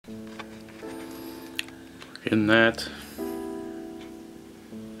in that.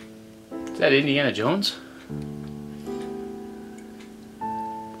 Is that Indiana Jones?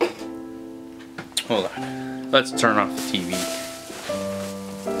 Hold on. Let's turn off the TV.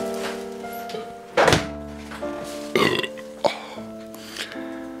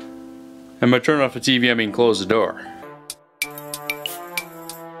 And by turn off the TV, I mean close the door.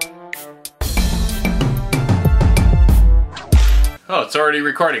 Oh, it's already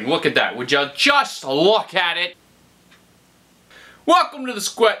recording. Look at that. Would you just look at it? Welcome to the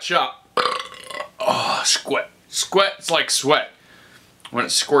Squat Shop. Oh, squat. Squat's like sweat when it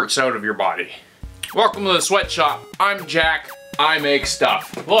squirts out of your body. Welcome to the Sweat Shop. I'm Jack. I make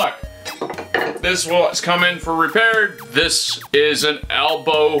stuff. Look, this was coming for repair. This is an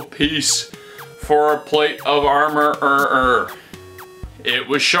elbow piece for a plate of armor. It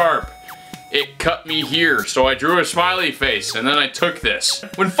was sharp. It cut me here, so I drew a smiley face, and then I took this.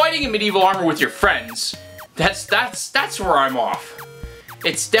 When fighting in medieval armor with your friends, that's where I'm off.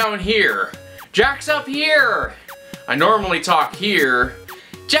 It's down here. Jack's up here. I normally talk here.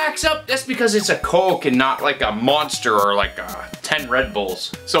 Jack's up, that's because it's a Coke and not like a Monster or like 10 Red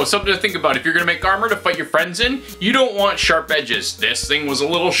Bulls. So something to think about. If you're gonna make armor to fight your friends in, you don't want sharp edges. This thing was a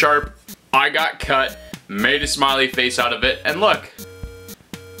little sharp. I got cut, made a smiley face out of it, and look.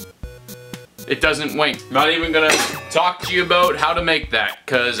 It doesn't wink. I'm not even gonna talk to you about how to make that,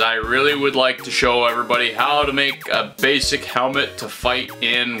 because I really would like to show everybody how to make a basic helmet to fight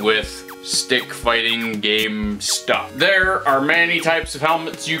in with stick fighting game stuff. There are many types of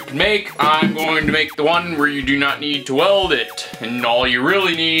helmets you can make. I'm going to make the one where you do not need to weld it, and all you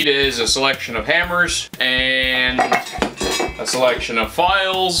really need is a selection of hammers and a selection of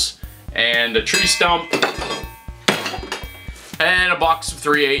files and a tree stump and a box of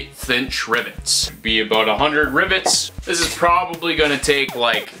 3/8 inch rivets. Be about 100 rivets. This is probably gonna take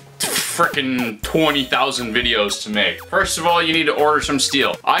like frickin' 20,000 videos to make. First of all, you need to order some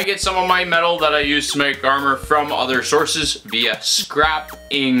steel. I get some of my metal that I use to make armor from other sources via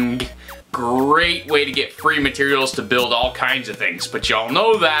scrapping. Great way to get free materials to build all kinds of things, but y'all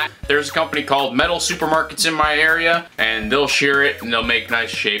know that there's a company called Metal Supermarkets in my area, and they'll share it and they'll make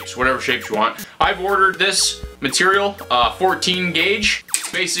nice shapes, whatever shapes you want. I've ordered this material, 14 gauge.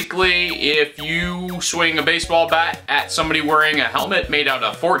 Basically, if you swing a baseball bat at somebody wearing a helmet made out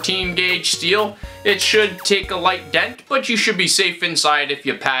of 14 gauge steel, it should take a light dent, but you should be safe inside if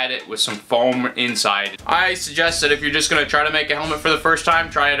you pad it with some foam inside. I suggest that if you're just gonna try to make a helmet for the first time,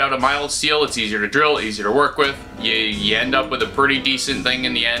 try it out of mild steel. It's easier to drill, easier to work with. You end up with a pretty decent thing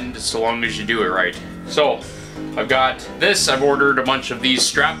in the end, so long as you do it right. So, I've got this. I've ordered a bunch of these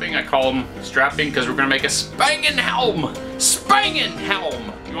strapping. I call them strapping because we're gonna make a spangin' helm. Spangin'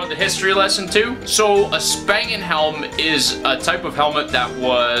 helm. You want the history lesson too? So a spangin' helm is a type of helmet that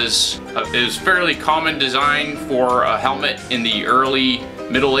was fairly common design for a helmet in the early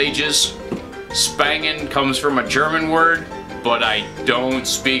Middle Ages. Spangin' comes from a German word, but I don't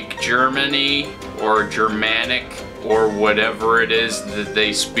speak Germany or Germanic or whatever it is that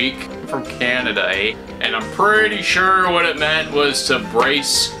they speak. I'm from Canada, eh? And I'm pretty sure what it meant was to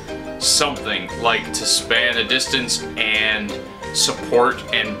brace something, like to span a distance and support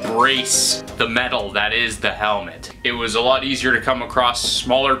and brace the metal that is the helmet. It was a lot easier to come across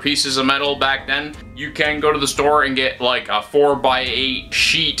smaller pieces of metal back then. You can go to the store and get like a 4x8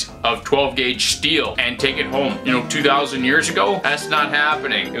 sheet of 12 gauge steel and take it home. You know, 2,000 years ago, that's not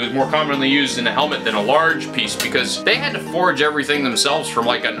happening. It was more commonly used in a helmet than a large piece because they had to forge everything themselves from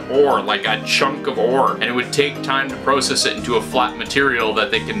like an ore, like a chunk of ore, and it would take time to process it into a flat material that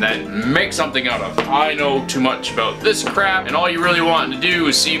they can then make something out of. I know too much about this crap, and all you really want to do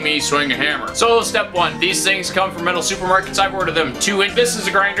is see me swing a hammer. So step one, these things come from Metal Supermarkets. I've ordered them 2-inch. This is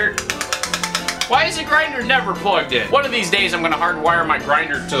a grinder. Why is the grinder never plugged in? One of these days I'm gonna hardwire my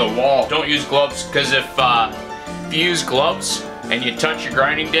grinder to the wall. Don't use gloves, because if you use gloves and you touch your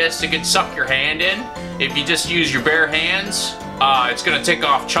grinding disc, it can suck your hand in. If you just use your bare hands, it's gonna take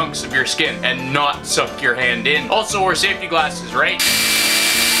off chunks of your skin and not suck your hand in. Also wear safety glasses, right?